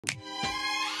Isn't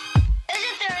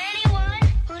there anyone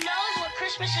who knows what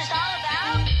Christmas is all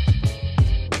about?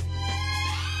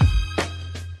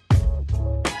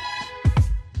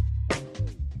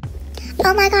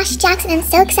 Oh my gosh, Jackson, I'm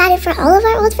so excited for all of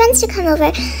our old friends to come over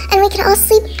and we can all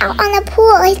sleep out on the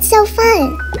pool. It's so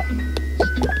fun.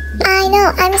 I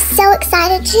know, I'm so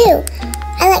excited too.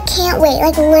 I can't wait,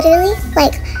 literally,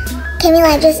 can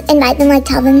we just invite them,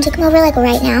 tell them to come over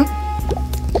right now?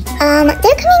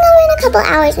 They're coming over in a couple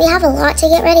hours. We have a lot to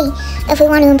get ready if we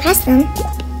want to impress them.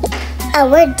 Oh,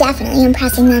 we're definitely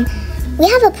impressing them. We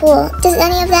have a pool. Does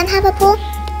any of them have a pool?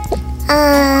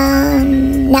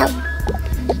 No.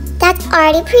 That's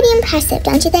already pretty impressive,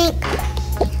 don't you think?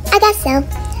 I guess so.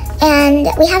 And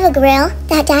we have a grill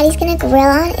that Daddy's gonna grill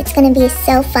on. It's gonna be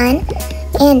so fun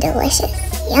and delicious.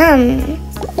 Yum.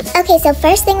 Okay, so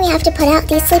first thing we have to put out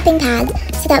these sleeping pads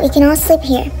so that we can all sleep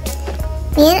here.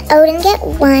 Me and Odin get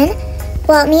one.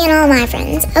 Well, me and all my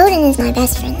friends. Odin is my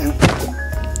best friend though.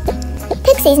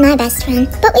 Pixie's my best friend,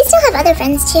 but we still have other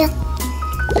friends too.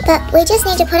 But we just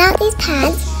need to put out these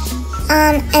pads,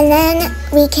 and then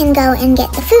we can go and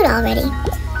get the food all ready.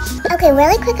 Okay,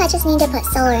 really quick, I just need to put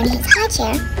Solar in his high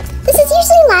chair. This is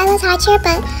usually Lila's high chair,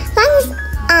 but Lila's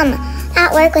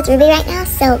at work with Ruby right now,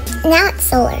 so now it's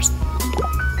Solar's.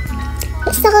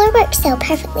 Solar works so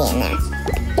perfectly in there.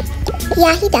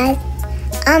 Yeah, he does.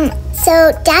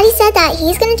 So Daddy said that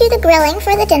he's gonna do the grilling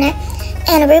for the dinner,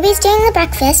 and Ruby's doing the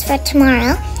breakfast for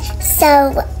tomorrow,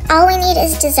 so all we need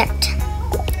is dessert.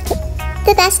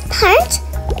 The best part?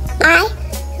 I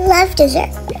love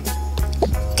dessert.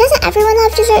 Doesn't everyone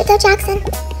love dessert though, Jackson?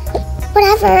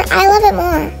 Whatever, I love it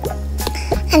more.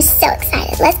 I'm so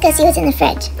excited. Let's go see what's in the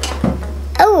fridge.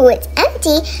 Oh, it's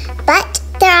empty, but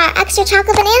there are extra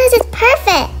chocolate bananas. It's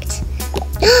perfect.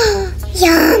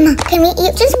 Yum. Can we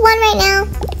eat just one right now?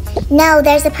 No,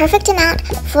 there's the perfect amount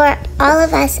for all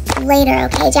of us later,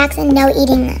 okay, Jackson? No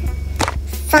eating them.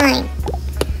 Fine.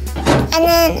 And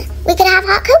then we could have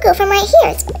hot cocoa from right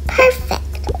here. It's perfect.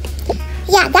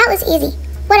 Yeah, that was easy.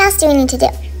 What else do we need to do?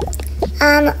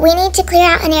 We need to clear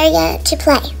out an area to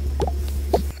play.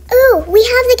 Ooh, we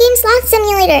have the game Sloth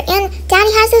Simulator, and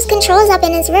Daddy has those controls up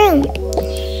in his room.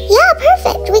 Yeah,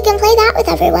 perfect. We can play that with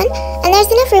everyone. And there's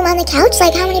enough room on the couch.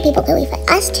 How many people could we fit?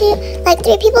 Us two?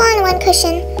 3 people on one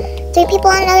cushion, 3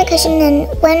 people on another cushion, and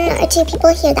 1 or 2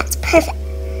 people here. That's perfect.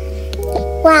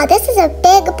 Wow, this is a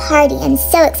big party. I'm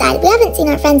so excited. We haven't seen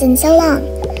our friends in so long.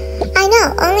 I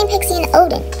know, only Pixie and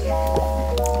Odin.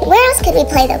 Where else could we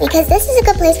play though? Because this is a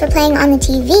good place for playing on the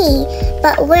TV,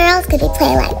 but where else could we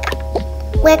play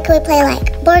where could we play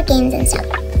board games and stuff?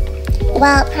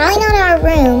 Well, probably not our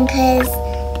room because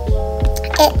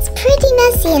it's pretty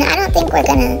messy and I don't think we're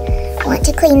gonna want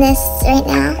to clean this right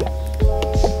now.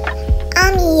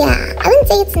 Yeah, I wouldn't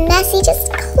say it's messy,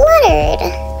 just cluttered.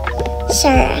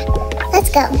 Sure, let's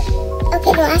go.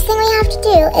 Okay, the last thing we have to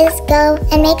do is go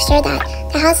and make sure that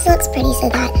the house looks pretty so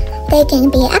that they can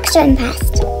be extra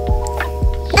impressed.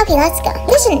 Okay, let's go.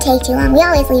 This shouldn't take too long. We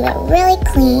always leave it really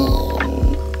clean.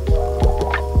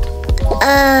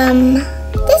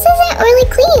 This isn't really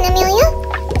clean, Amelia.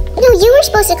 No, you were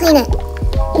supposed to clean it.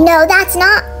 No, that's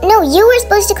not. No, you were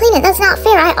supposed to clean it. That's not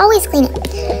fair. I always clean it.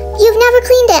 You've never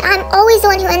cleaned it. I'm always the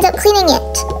one who ends up cleaning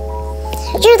it.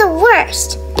 You're the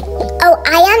worst. Oh,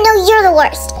 I am? No, you're the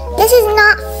worst. This is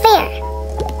not fair.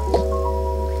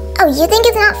 Oh, you think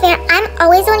it's not fair? I'm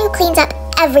always the one who cleans up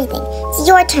everything. It's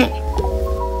your turn.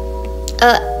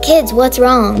 Kids, what's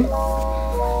wrong?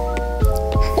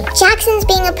 Jackson's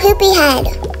being a poopy head.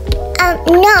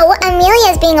 No,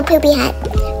 Amelia's being a poopy head.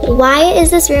 Why is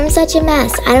this room such a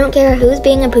mess? I don't care who's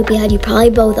being a poopy head. You probably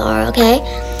both are, okay?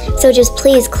 So just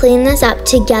please clean this up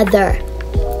together.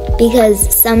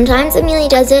 Because sometimes Amelia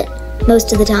does it,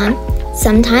 most of the time.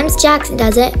 Sometimes Jackson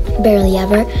does it, barely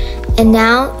ever. And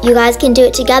now you guys can do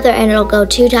it together and it'll go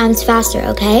 2 times faster,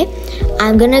 okay?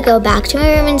 I'm gonna go back to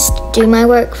my room and do my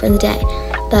work for the day.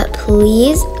 But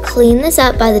please clean this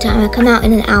up by the time I come out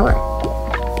in an hour.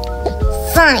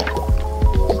 Fine.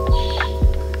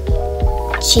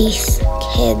 Jeez,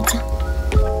 kids.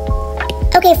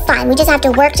 Okay, fine. We just have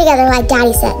to work together like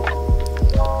Daddy said.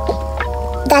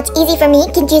 That's easy for me.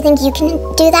 Do you think you can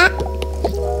do that?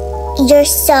 You're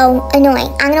so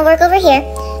annoying. I'm gonna work over here,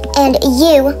 and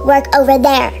you work over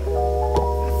there.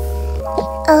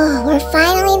 Oh, we're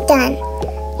finally done.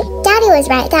 Daddy was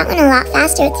right. That went a lot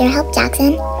faster with your help,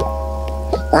 Jackson.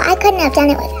 Well, I couldn't have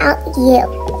done it without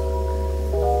you.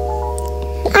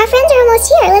 Our friends are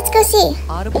almost here. Let's go see.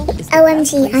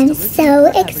 OMG, I'm so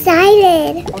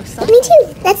excited. Me too.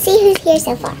 Let's see who's here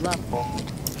so far.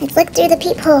 Let's look through the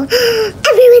peephole.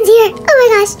 Everyone's here. Oh my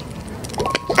gosh.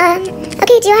 Okay,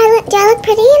 Okay, do I look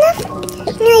pretty enough?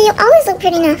 Amelia, you always look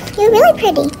pretty enough. You're really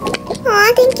pretty.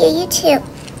 Aw, thank you. You too.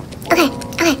 Okay.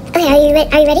 Are you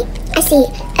ready? I see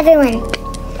everyone.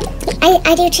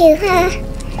 I do too.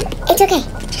 It's okay.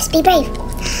 Just be brave.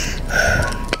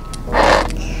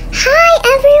 Hi,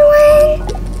 everyone.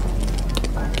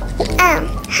 Oh,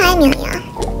 hi, Amelia.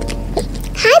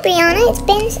 Hi, Brianna. It's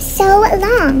been so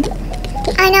long.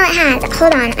 I know it has.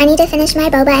 Hold on. I need to finish my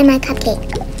boba and my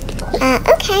cupcake.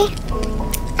 Okay.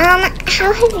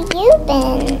 How have you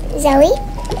been, Zoe?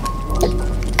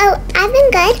 Oh, I've been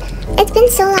good. It's been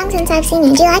so long since I've seen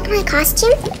you. Do you like my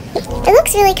costume? It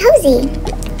looks really cozy.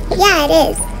 Yeah, it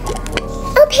is.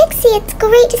 Oh, Pixie, it's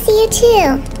great to see you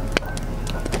too.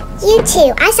 You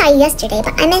too. I saw you yesterday,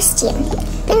 but I missed you.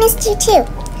 I missed you too.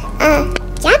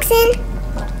 Jackson?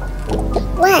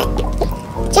 What?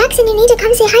 Jackson, you need to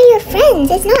come say hi to your friends.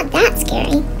 It's not that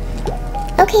scary.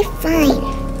 Okay, fine.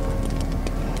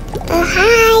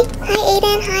 Hi. Hi,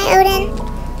 Aiden. Hi, Odin.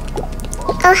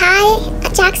 Oh, hi,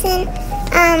 Jackson.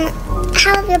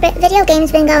 How have your video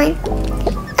games been going?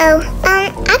 Oh,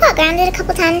 I got grounded a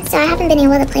couple times, so I haven't been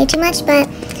able to play too much, but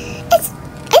it's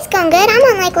going good. I'm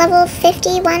on like level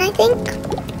 51, I think.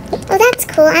 Oh, that's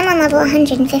cool. I'm on level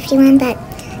 151, but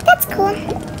that's cool.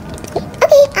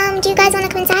 Okay, do you guys want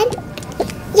to come inside?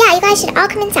 Yeah, you guys should all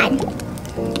come inside.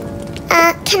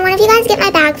 Can one of you guys get my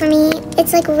bag for me?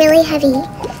 It's like really heavy,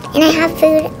 and I have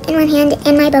food in one hand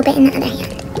and my boba in the other hand.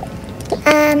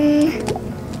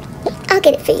 I'll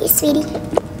get it for you, sweetie.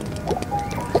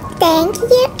 Thank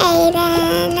you,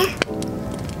 Aiden.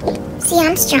 See,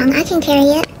 I'm strong. I can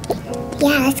carry it.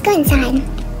 Yeah, let's go inside.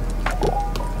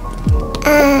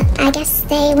 I guess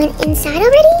they went inside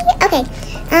already? Okay,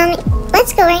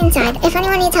 let's go right inside. If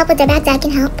anyone needs help with their bags, I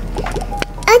can help.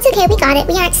 Oh, it's okay. We got it.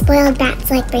 We aren't spoiled brats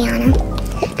like Brianna.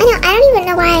 I know. I don't even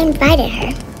know why I invited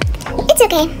her. It's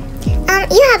okay.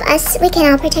 You have us. We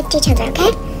can all protect each other,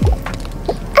 okay?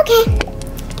 Okay.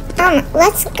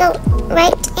 Let's go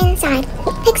right inside.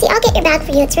 Pixie, I'll get your bag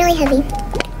for you. It's really heavy.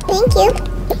 Thank you.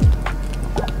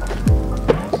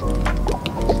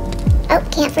 Oh,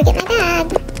 can't forget my bag.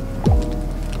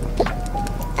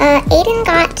 Aiden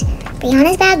got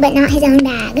Brianna's bag, but not his own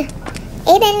bag.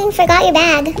 Aiden, you forgot your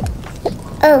bag.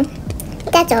 Oh,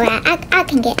 that's alright. I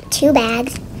can get 2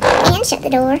 bags. And shut the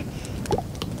door.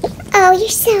 Oh, you're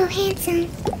so handsome.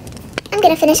 I'm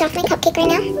gonna finish off my cupcake right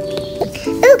now.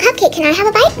 Ooh, cupcake, can I have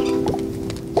a bite?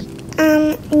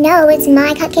 No, it's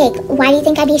my cupcake. Why do you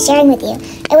think I'd be sharing with you?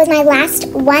 It was my last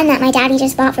one that my daddy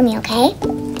just bought for me, okay?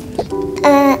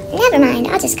 Never mind.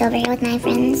 I'll just go over here with my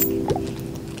friends.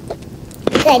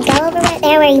 Good, go over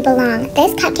there where you belong.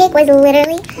 This cupcake was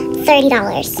literally $30.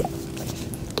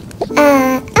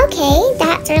 Okay,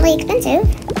 that's really expensive.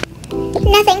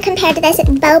 Nothing compared to this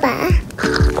boba.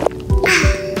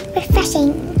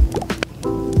 Refreshing.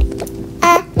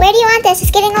 Where do you want this?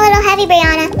 It's getting a little heavy,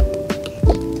 Brianna.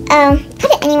 Oh,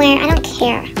 put it anywhere. I don't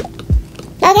care.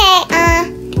 Okay,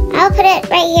 I'll put it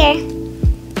right here.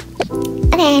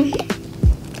 Okay.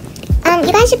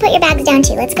 You guys should put your bags down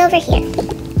too. Let's go over here.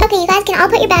 Okay, you guys can all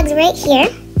put your bags right here.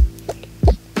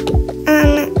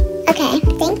 Okay,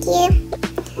 thank you.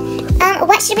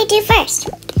 What should we do first?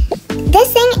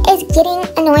 This thing is getting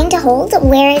annoying to hold.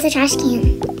 Where is the trash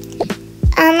can?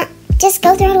 Just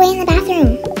go throw it away in the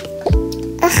bathroom.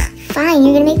 Ugh, fine.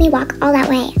 You're gonna make me walk all that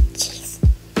way. Jeez.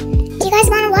 Do you guys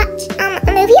want to watch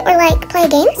a movie or like play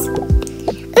games?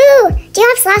 Ooh, do you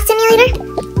have Sloth Simulator?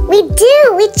 We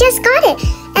do. We just got it,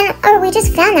 or we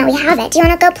just found that we have it. Do you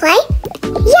want to go play?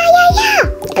 Yeah.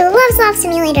 I love Sloth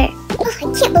Simulator. Oh, I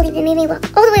can't believe they made me walk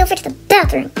all the way over to the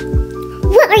bathroom.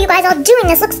 What are you guys all doing?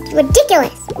 This looks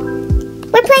ridiculous.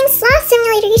 We're playing Sloth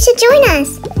Simulator. You should join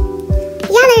us.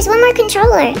 Yeah, there's one more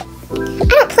controller. I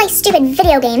don't play stupid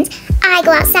video games. I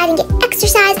go outside and get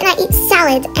exercise, and I eat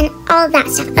salads and all of that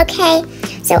stuff, okay?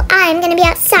 So I'm gonna be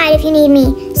outside if you need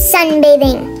me,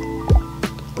 sunbathing.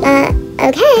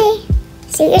 Okay.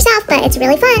 Suit yourself, but it's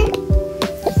really fun.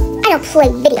 I don't play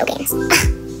video games.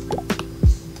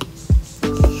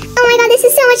 Oh my god, this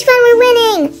is so much fun. We're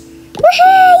winning.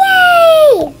 Woohoo, yay!